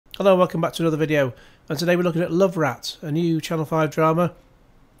Hello, welcome back to another video, and today we're looking at Love Rat, a new Channel 5 drama.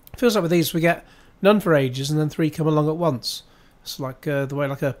 Feels like with these we get none for ages and then three come along at once. It's like the way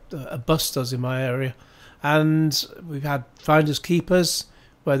like a bus does in my area. And we've had Finders Keepers,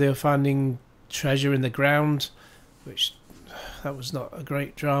 where they were finding treasure in the ground, which that was not a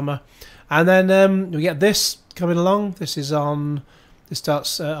great drama. And then we get this coming along. This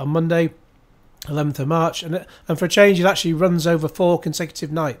starts on Monday, 11th of March, and for a change it actually runs over 4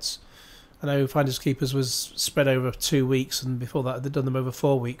 consecutive nights. I know Finders Keepers was spread over 2 weeks, and before that they'd done them over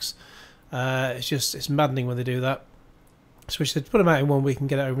 4 weeks. It's maddening when they do that. So we should put them out in 1 week and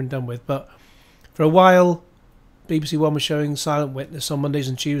get it over and done with. But for a while BBC One was showing Silent Witness on Mondays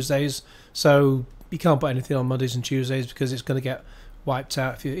and Tuesdays, so you can't put anything on Mondays and Tuesdays because it's going to get wiped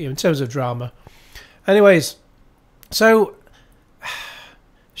out if in terms of drama. Anyways, so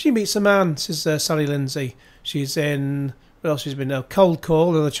she meets a man. This is Sally Lindsay. She's in, what else she's been? Cold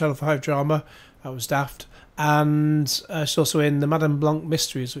Call, another Channel 5 drama. That was daft. And she's also in the Madame Blanc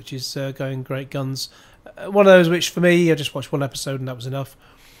Mysteries, which is going great guns. One of those which, for me, I just watched 1 episode and that was enough.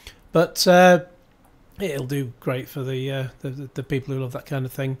 But it'll do great for the people who love that kind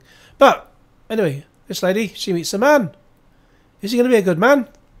of thing. But anyway, this lady, she meets a man. Is he going to be a good man?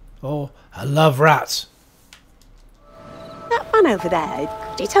 Or a love rat? That man over there,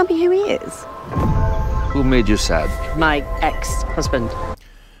 could you tell me who he is? Who made you sad? My ex-husband.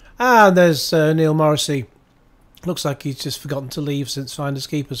 And there's Neil Morrissey. Looks like he's just forgotten to leave since Finders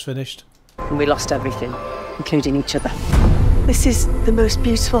Keepers finished. And we lost everything, including each other. This is the most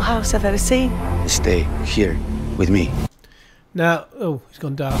beautiful house I've ever seen. Stay here with me. Now, oh, he's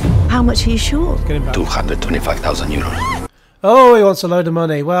gone dark. How much are you short? Get him back. 225,000 euros. Oh, he wants a load of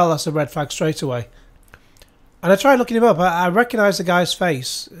money. Well, that's a red flag straight away. And I tried looking him up. I recognised the guy's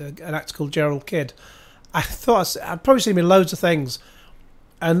face, an actor called Gerald Kidd. I thought I'd probably seen him in loads of things.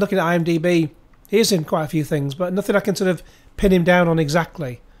 And looking at IMDb, he is in quite a few things, but nothing I can sort of pin him down on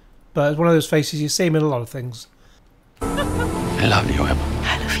exactly. But it's one of those faces you see him in a lot of things. I love you, Emma.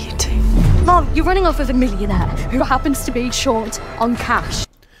 I love you too. Mom, you're running off with a millionaire who happens to be short on cash.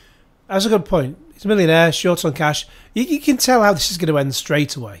 That's a good point. He's a millionaire, short on cash. You can tell how this is going to end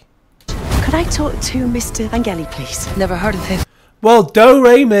straight away. Could I talk to Mr. Vangeli, please? Never heard of him. Well,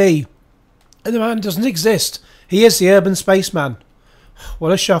 do-re-mi. The man doesn't exist. He is the urban spaceman.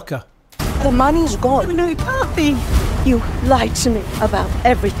 What a shocker. The money's gone. No, it can't be. You lied to me about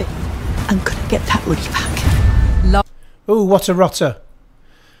everything. I'm going to get that money back. Ooh, what a rotter.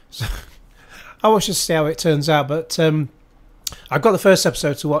 So, I watch to see how it turns out, but I've got the first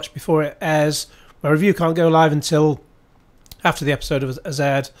episode to watch before it airs. My review can't go live until after the episode has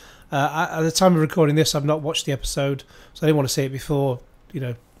aired. At the time of recording this, I've not watched the episode, so I didn't want to see it before,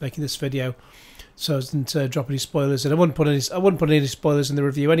 making this video, so I didn't drop any spoilers. And I wouldn't put any spoilers in the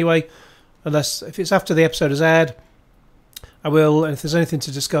review anyway, unless if it's after the episode has aired. I will, and if there's anything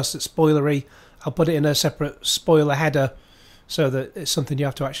to discuss that's spoilery, I'll put it in a separate spoiler header, so that it's something you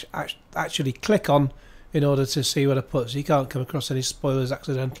have to actually click on in order to see what I put. So you can't come across any spoilers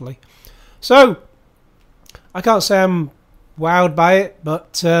accidentally. So I can't say I'm wowed by it,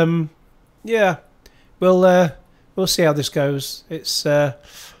 but yeah, we'll see how this goes. It's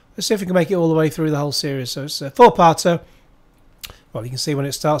let's see if we can make it all the way through the whole series. So it's a 4-parter. Well, you can see when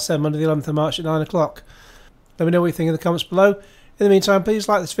it starts there, Monday the 11th of March at 9 o'clock. Let me know what you think in the comments below. In the meantime, please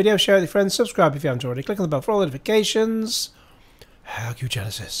like this video, share it with your friends, subscribe if you haven't already, click on the bell for all notifications.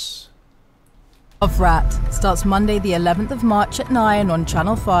 Genesis. Love Rat starts Monday the 11th of March at 9 on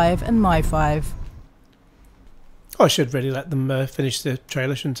Channel 5 and My 5. Oh, I should really let them finish the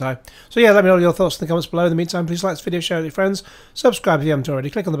trailer, shouldn't I? So yeah, let me know your thoughts in the comments below. In the meantime, please like this video, share it with your friends, subscribe if you haven't already,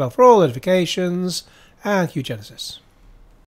 click on the bell for all notifications, and Genesis.